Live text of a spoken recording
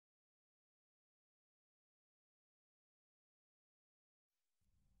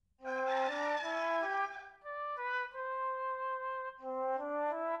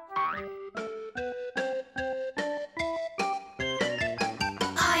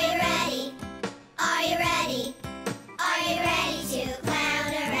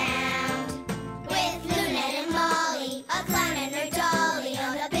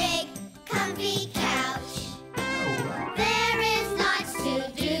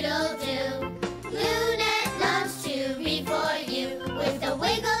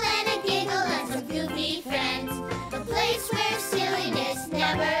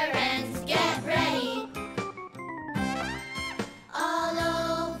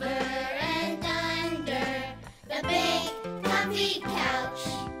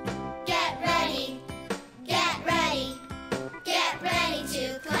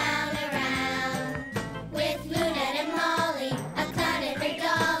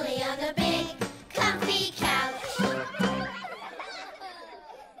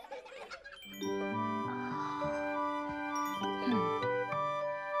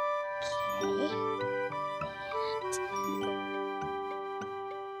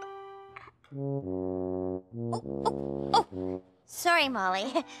Oh. Sorry,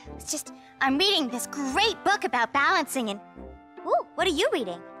 Molly. It's just, I'm reading this great book about balancing and... Ooh, what are you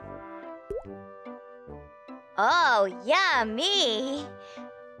reading? Oh, yeah, me.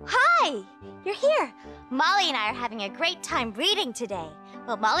 Hi, you're here. Molly and I are having a great time reading today.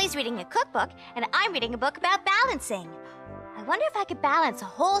 Well, Molly's reading a cookbook, and I'm reading a book about balancing. I wonder if I could balance a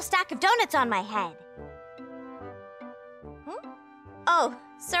whole stack of donuts on my head. Oh,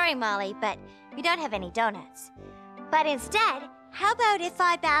 sorry, Molly, but we don't have any donuts. But instead, how about if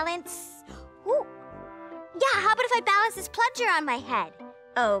I balance... Ooh. Yeah, how about if I balance this plunger on my head?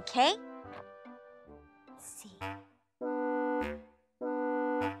 Okay. Let's see.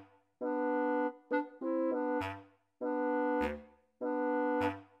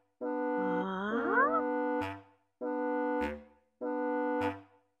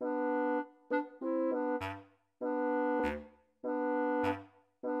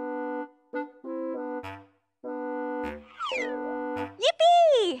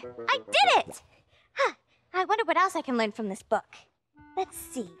 Yippee! I did it! Huh. I wonder what else I can learn from this book. Let's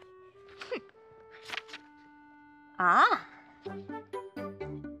see. Ah.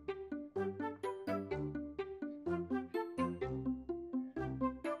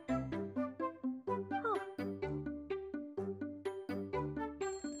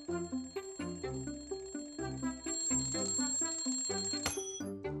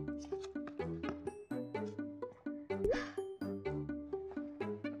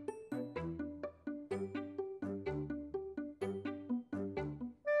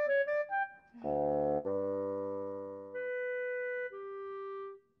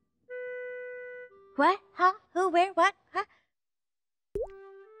 What? Huh? Who? Where? What? Huh?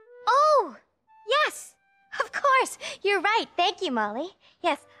 Oh! Yes! Of course! You're right. Thank you, Molly.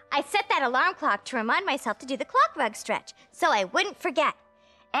 Yes, I set that alarm clock to remind myself to do the clock rug stretch, so I wouldn't forget.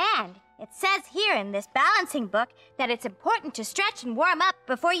 And it says here in this balancing book that it's important to stretch and warm up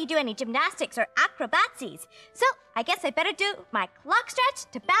before you do any gymnastics or acrobatsies. So I guess I better do my clock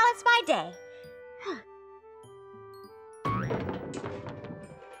stretch to balance my day.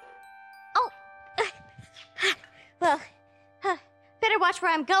 Well, better watch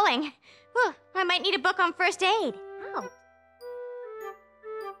where I'm going. Well, I might need a book on first aid. Oh.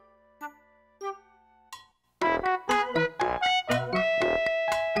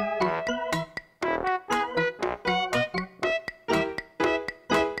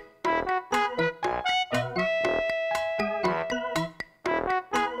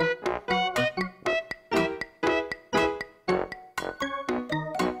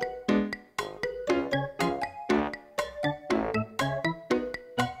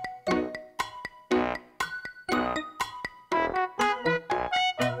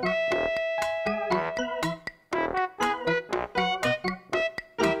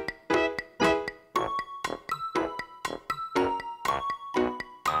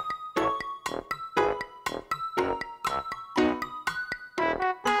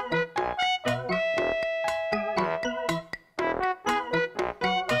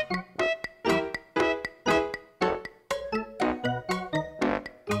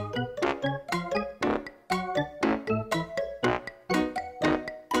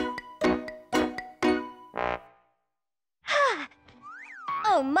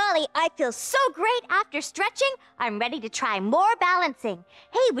 Oh, Molly, I feel so great after stretching. I'm ready to try more balancing.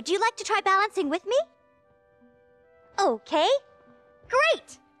 Hey, would you like to try balancing with me? Okay.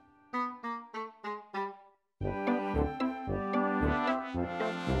 Great!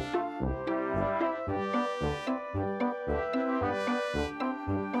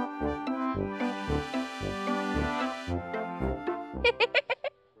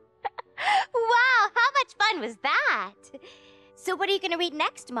 Wow, how much fun was that? So what are you going to read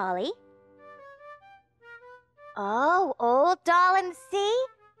next, Molly? Oh, Old Doll and the Sea?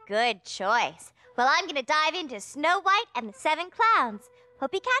 Good choice. Well, I'm going to dive into Snow White and the Seven Clowns.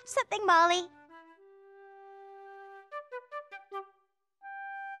 Hope you catch something, Molly.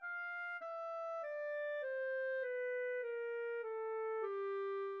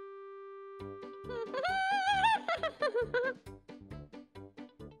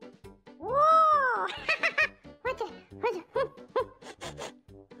 Whoa!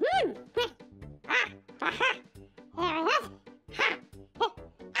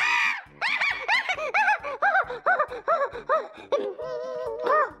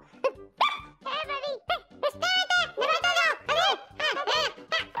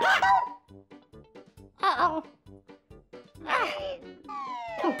 Uh-oh.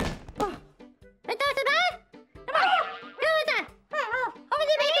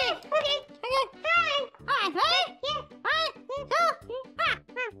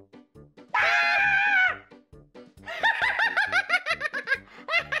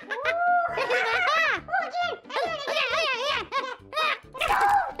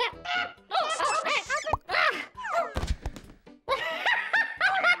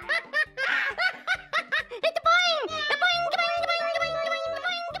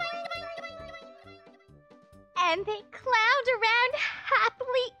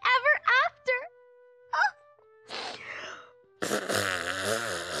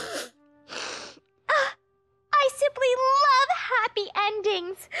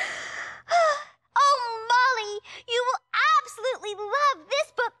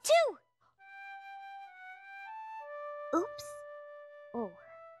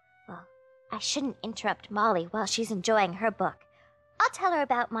 shouldn't interrupt Molly while she's enjoying her book. I'll tell her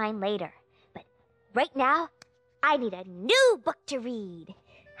about mine later. But right now, I need a new book to read.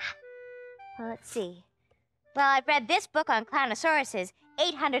 Well, let's see. Well, I've read this book on Clownosauruses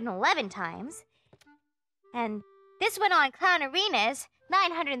 811 times. And this one on Clownarenas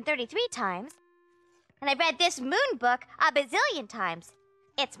 933 times. And I've read this moon book a bazillion times.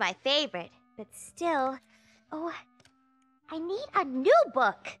 It's my favorite, but still... Oh, I need a new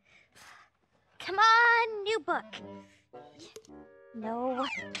book. Come on, new book. No.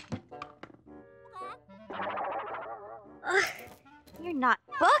 Ugh, you're not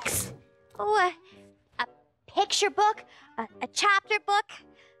books. Oh, a picture book, a chapter book,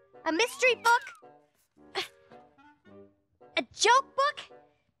 a mystery book, a joke book,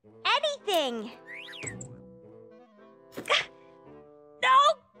 anything. No!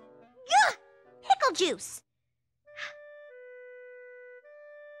 Ugh, pickle juice.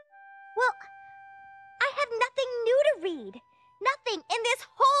 Well, I have nothing new to read. Nothing in this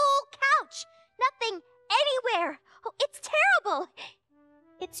whole couch. Nothing anywhere. Oh, it's terrible.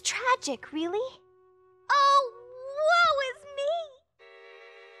 It's tragic, really. Oh, woe is me.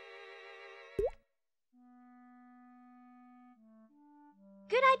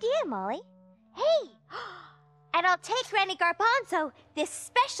 Good idea, Molly. Hey, and I'll take Granny Garbanzo this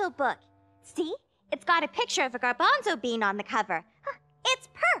special book. See? It's got a picture of a garbanzo bean on the cover. It's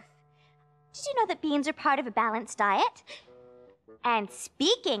perf. Did you know that beans are part of a balanced diet? And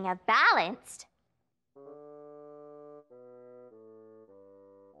speaking of balanced...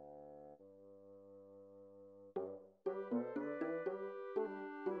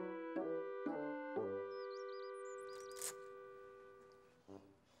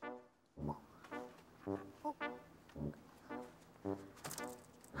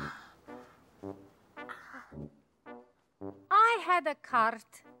 I had a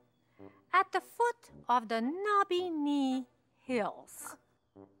cart at the foot of the Knobby Knee Hills.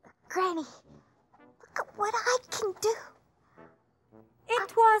 Granny, look at what I can do.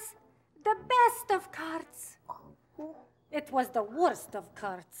 It was the best of carts. It was the worst of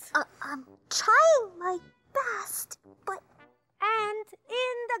carts. I'm trying my best, but... And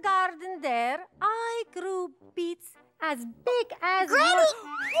in the garden there, I grew beets as big as... Granny!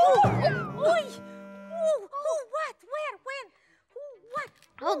 Oi! What? Where? When? What?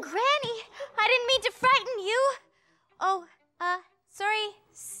 Oh, Granny, I didn't mean to frighten you. Oh, sorry,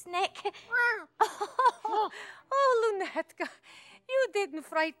 Snick. Oh, Loonette, you didn't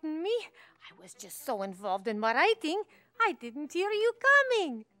frighten me. I was just so involved in my writing, I didn't hear you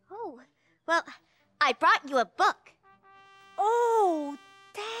coming. Oh, well, I brought you a book. Oh,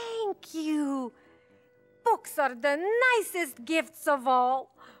 thank you. Books are the nicest gifts of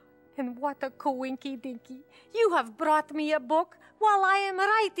all. And what a coinky-dinky. You have brought me a book while I am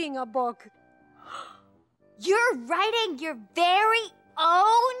writing a book. You're writing your very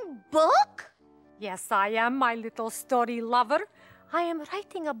own book? Yes, I am, my little story lover. I am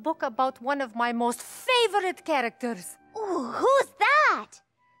writing a book about one of my most favorite characters. Ooh, who's that?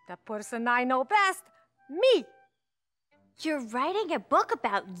 The person I know best, me. You're writing a book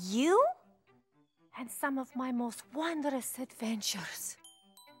about you? And some of my most wondrous adventures.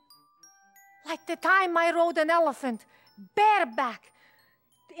 Like the time I rode an elephant, bareback,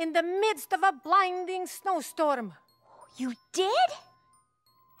 in the midst of a blinding snowstorm. You did?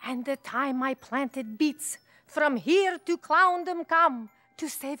 And the time I planted beets from here to Clowndom Come to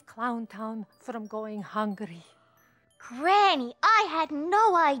save Clowntown from going hungry. Granny, I had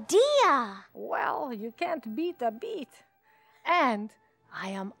no idea. Well, you can't beat a beet. And I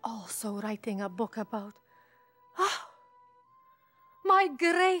am also writing a book about my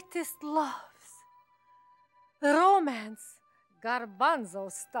greatest loves. Romance,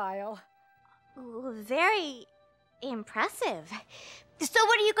 garbanzo style. Ooh, very impressive. So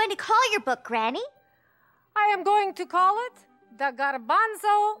what are you going to call your book, Granny? I am going to call it The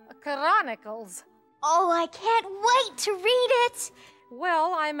Garbanzo Chronicles. Oh, I can't wait to read it.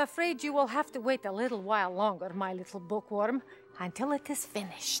 Well, I'm afraid you will have to wait a little while longer, my little bookworm, until it is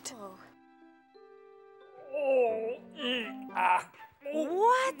finished.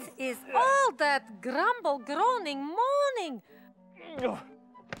 What is all that grumble, groaning, moaning?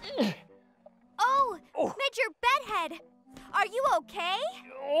 Oh, Major Bedhead, are you okay?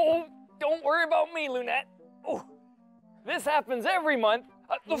 Oh, don't worry about me, Loonette. Oh, this happens every month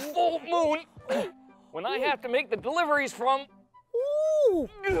at the full moon when I have to make the deliveries from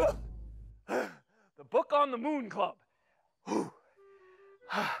the Book on the Moon Club. Do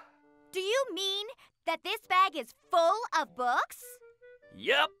you mean that this bag is full of books?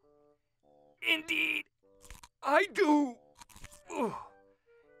 Yep, indeed, I do.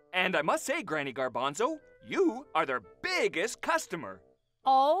 And I must say, Granny Garbanzo, you are their biggest customer.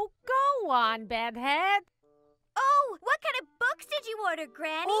 Oh, go on, Bedhead. Oh, what kind of books did you order,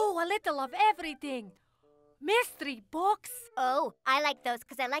 Granny? Oh, a little of everything. Mystery books. Oh, I like those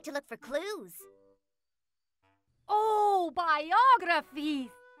because I like to look for clues. Oh, biographies.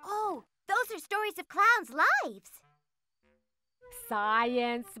 Oh, those are stories of clowns' lives.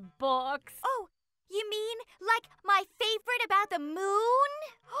 Science books. Oh, you mean like my favorite about the moon?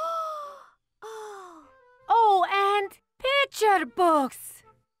 Oh, Oh, and picture books.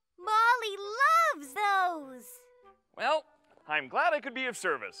 Molly loves those. Well, I'm glad I could be of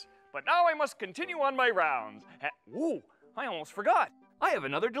service, but now I must continue on my rounds. Ooh, I almost forgot. I have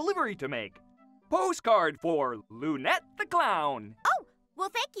another delivery to make. Postcard for Loonette the Clown. Oh, well,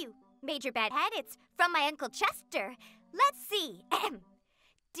 thank you, Major Bedhead. It's from my Uncle Chester. Let's see.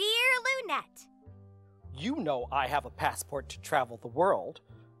 Dear Loonette. You know I have a passport to travel the world,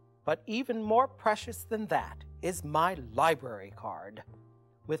 but even more precious than that is my library card.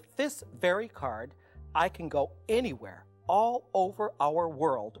 With this very card, I can go anywhere all over our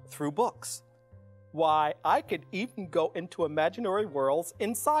world through books. Why, I could even go into imaginary worlds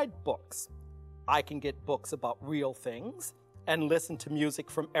inside books. I can get books about real things, and listen to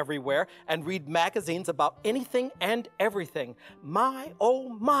music from everywhere, and read magazines about anything and everything. My, oh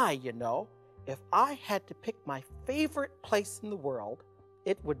my, you know. If I had to pick my favorite place in the world,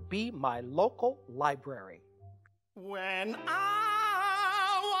 it would be my local library. When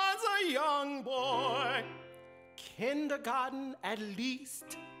I was a young boy, kindergarten at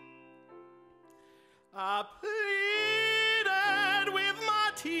least, I pleaded with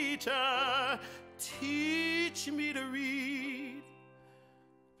my teacher, teach me to read.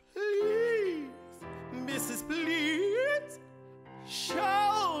 Please, Mrs. Please,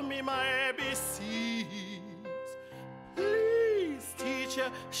 show me my ABCs. Please, teacher,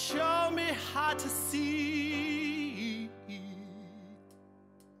 show me how to see.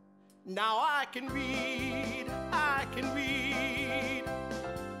 Now I can read, I can read.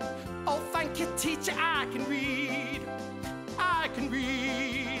 Oh, thank you, teacher, I can read. I can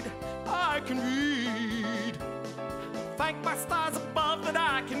read, I can read. Thank my stars above that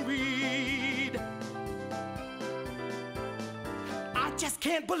I can read. I just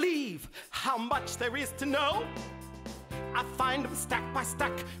can't believe how much there is to know. I find them stack by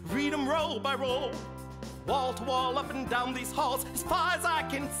stack, read them row by row. Wall to wall, up and down these halls, as far as I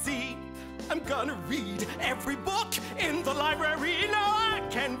can see. I'm gonna read every book in the library. Now I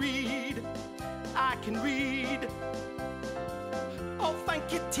can read, I can read. Oh,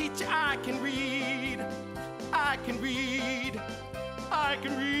 thank you, teacher, I can read. I can read, I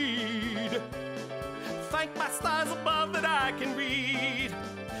can read. Thank my stars above that I can read.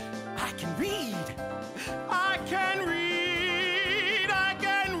 I can read, I can read, I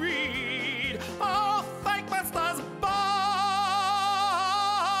can read. Oh, thank my stars above.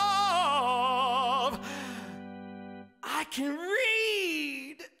 I can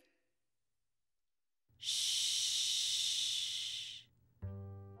read. Shh.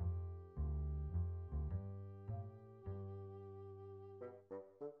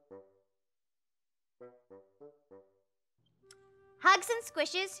 Hugs and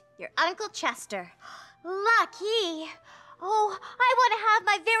squishes, your Uncle Chester. Lucky. Oh, I want to have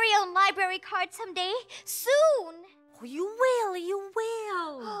my very own library card someday. Soon. Oh, you will, you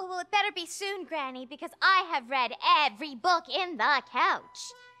will. Oh, well, it better be soon, Granny, because I have read every book in the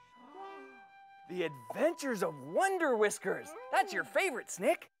couch. The Adventures of Wonder Whiskers. That's your favorite,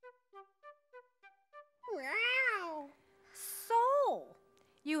 Snick. Wow. So,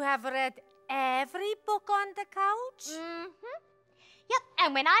 you have read every book on the couch? Mm-hmm. Yep,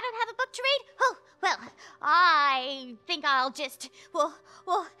 and when I don't have a book to read, oh, well, I think I'll just, well,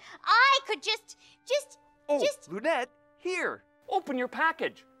 I could just. Oh, Loonette, here. Open your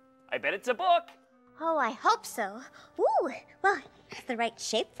package. I bet it's a book. Oh, I hope so. Ooh, well, it's the right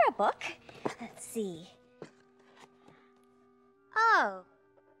shape for a book. Let's see. Oh,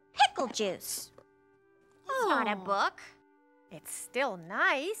 pickle juice. It's not a book. It's still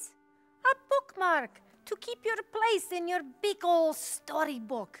nice. A bookmark to keep your place in your big old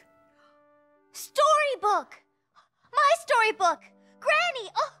storybook. Storybook! My storybook! Granny!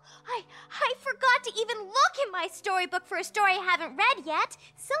 Oh, I forgot to even look in my storybook for a story I haven't read yet.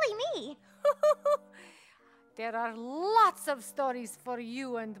 Silly me. There are lots of stories for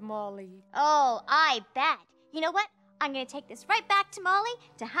you and Molly. Oh, I bet. You know what? I'm going to take this right back to Molly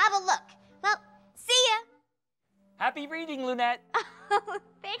to have a look. Well, see ya. Happy reading, Loonette.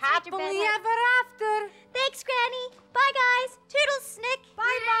 Thanks, Happily Major Bedhead. ever after. Thanks, Granny. Bye, guys. Toodles, Snick.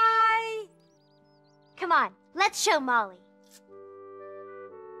 Bye-bye. Come on, let's show Molly.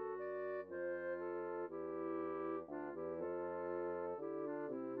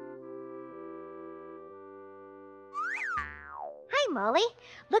 Molly.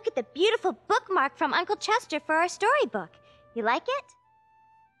 Look at the beautiful bookmark from Uncle Chester for our storybook. You like it?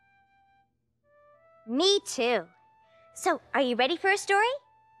 Me too. So, are you ready for a story?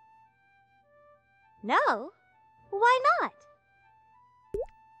 No? Why not?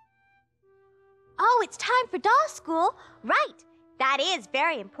 Oh, it's time for doll school. Right. That is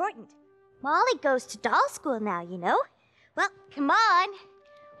very important. Molly goes to doll school now, you know. Well, come on.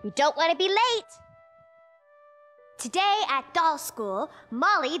 We don't want to be late. Today at doll school,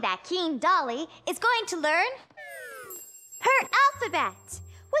 Molly, that keen dolly, is going to learn her alphabet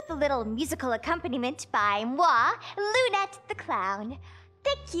with a little musical accompaniment by moi, Loonette the clown.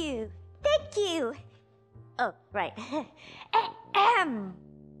 Thank you. Thank you. Oh, right. Ahem.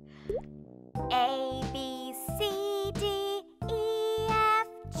 A, B, C, D, E, F,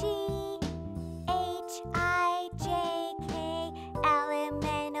 G, H, I, J, K, L, M,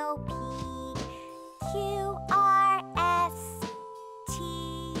 N, O, P, Q, R, S, T,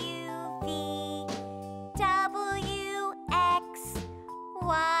 U, V, W, X,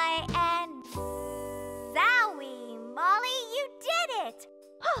 Y, and Zowie! Molly, you did it!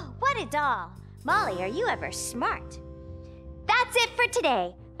 Oh, what a doll! Molly, are you ever smart? That's it for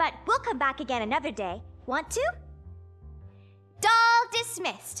today, but we'll come back again another day. Want to? Doll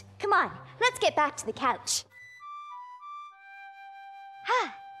dismissed. Come on, let's get back to the couch.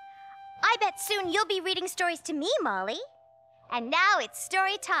 I bet soon you'll be reading stories to me, Molly. And now it's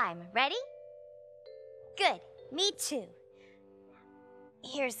story time. Ready? Good. Me too.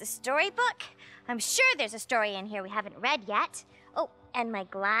 Here's the storybook. I'm sure there's a story in here we haven't read yet. Oh, and my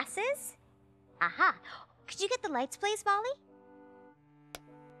glasses. Aha. Could you get the lights, please, Molly?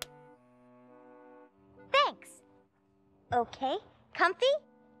 Thanks. Okay. Comfy?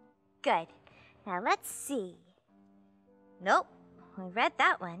 Good. Now let's see. Nope. We read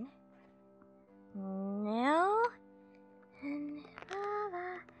that one. No. And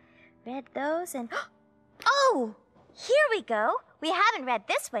read those and... Oh! Here we go. We haven't read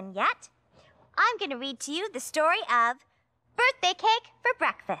this one yet. I'm going to read to you the story of Birthday Cake for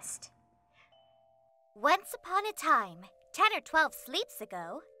Breakfast. Once upon a time, 10 or 12 sleeps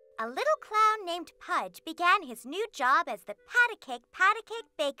ago, a little clown named Pudge began his new job as the Pat-a-Cake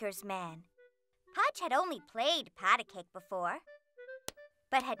baker's man. Pudge had only played Pat-a-Cake before,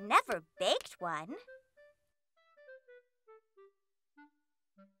 but had never baked one.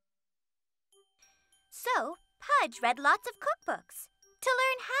 So, Pudge read lots of cookbooks to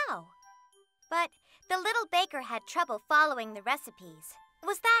learn how. But the little baker had trouble following the recipes.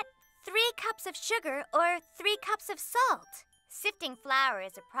 Was that 3 cups of sugar or 3 cups of salt? Sifting flour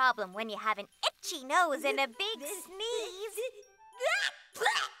is a problem when you have an itchy nose and a big sneeze.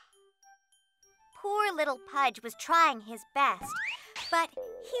 Poor little Pudge was trying his best, but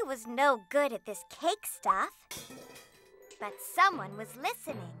he was no good at this cake stuff. But someone was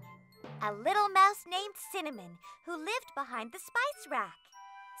listening. A little mouse named Cinnamon, who lived behind the spice rack.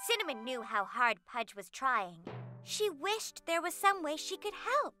 Cinnamon knew how hard Pudge was trying. She wished there was some way she could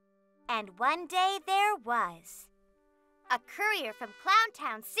help. And one day there was. A courier from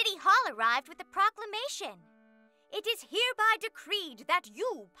Clowntown City Hall arrived with a proclamation. It is hereby decreed that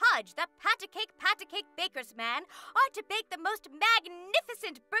you, Pudge, the Pat-a-Cake baker's man, are to bake the most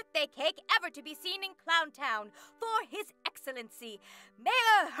magnificent birthday cake ever to be seen in Clowntown for His Excellency,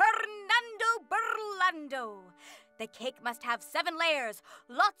 Mayor Hernando Burlando. The cake must have 7 layers,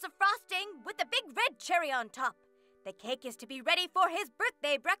 lots of frosting, with a big red cherry on top. The cake is to be ready for his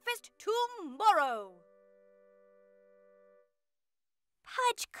birthday breakfast tomorrow.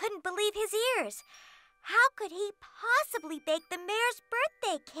 Pudge couldn't believe his ears. How could he possibly bake the mayor's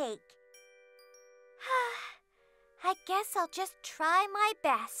birthday cake? I guess I'll just try my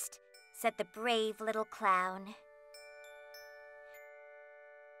best, said the brave little clown.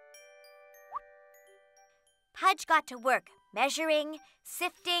 Pudge got to work measuring,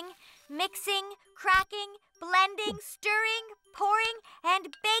 sifting, mixing, cracking, blending, stirring, pouring,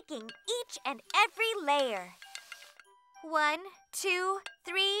 and baking each and every layer. 1, 2,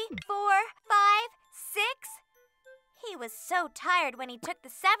 3, 4, 5, 6. He was so tired when he took the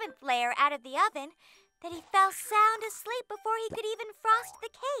 7th layer out of the oven that he fell sound asleep before he could even frost the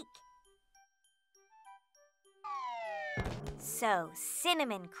cake. So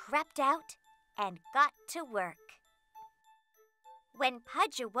Cinnamon crept out and got to work. When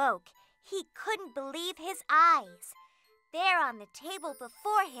Pudge awoke, he couldn't believe his eyes. There on the table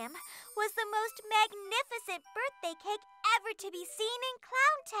before him was the most magnificent birthday cake ever to be seen in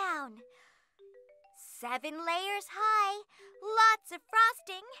Clowntown. 7 layers high, lots of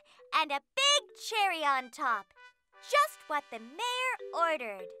frosting, and a big cherry on top. Just what the mayor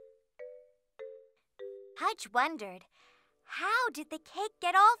ordered. Pudge wondered, How did the cake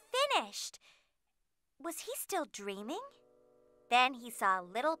get all finished? Was he still dreaming? Then he saw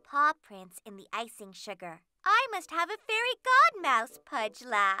little paw prints in the icing sugar. I must have a fairy godmouse, Pudge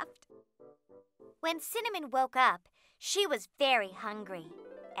laughed. When Cinnamon woke up, she was very hungry.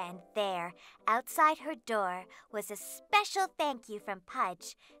 And there, outside her door, was a special thank you from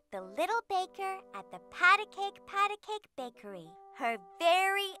Pudge, the little baker at the Pat-A-Cake Bakery. Her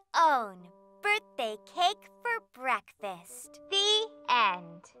very own birthday cake for breakfast. The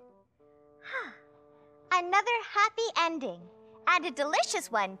end. Another happy ending. And a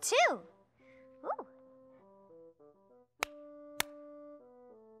delicious one, too. Ooh.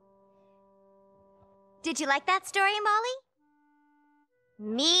 Did you like that story, Molly?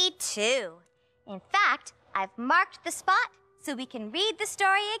 Me too. In fact, I've marked the spot so we can read the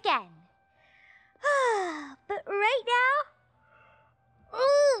story again. But right now,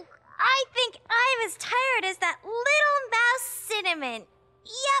 I think I'm as tired as that little mouse Cinnamon.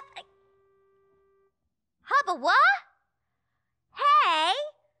 Yep. Hubba what? Hey,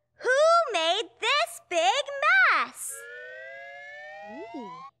 who made this big mess?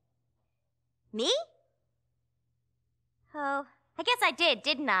 Me? Oh, I guess I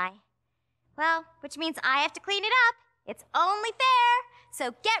didn't I? Well, which means I have to clean it up. It's only fair.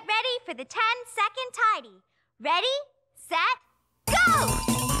 So get ready for the 10-second tidy. Ready, set, go!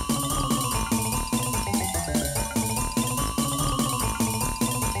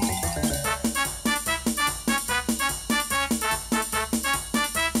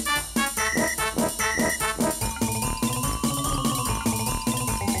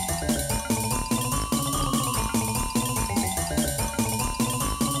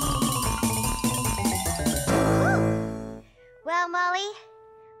 Well, Molly,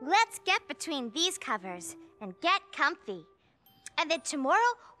 let's get between these covers and get comfy. And then tomorrow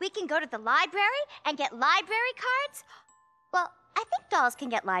we can go to the library and get library cards. Well, I think dolls can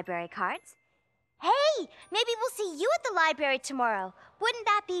get library cards. Hey, maybe we'll see you at the library tomorrow. Wouldn't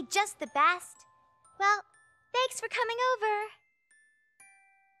that be just the best? Well, thanks for coming over.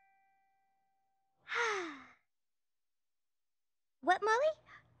 What, Molly?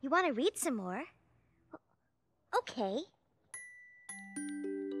 You want to read some more? Okay.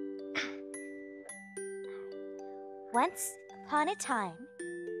 Once upon a time,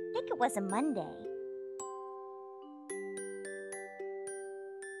 I think it was a Monday.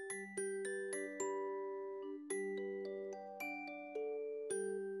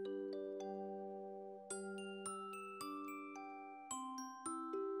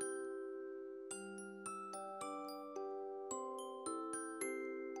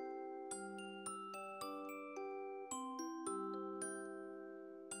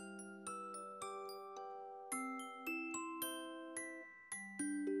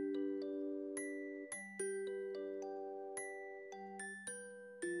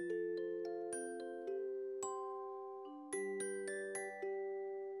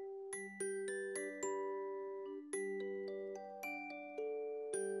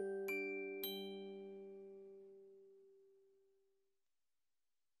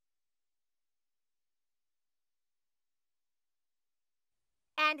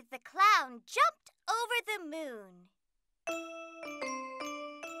 And the clown jumped over the moon.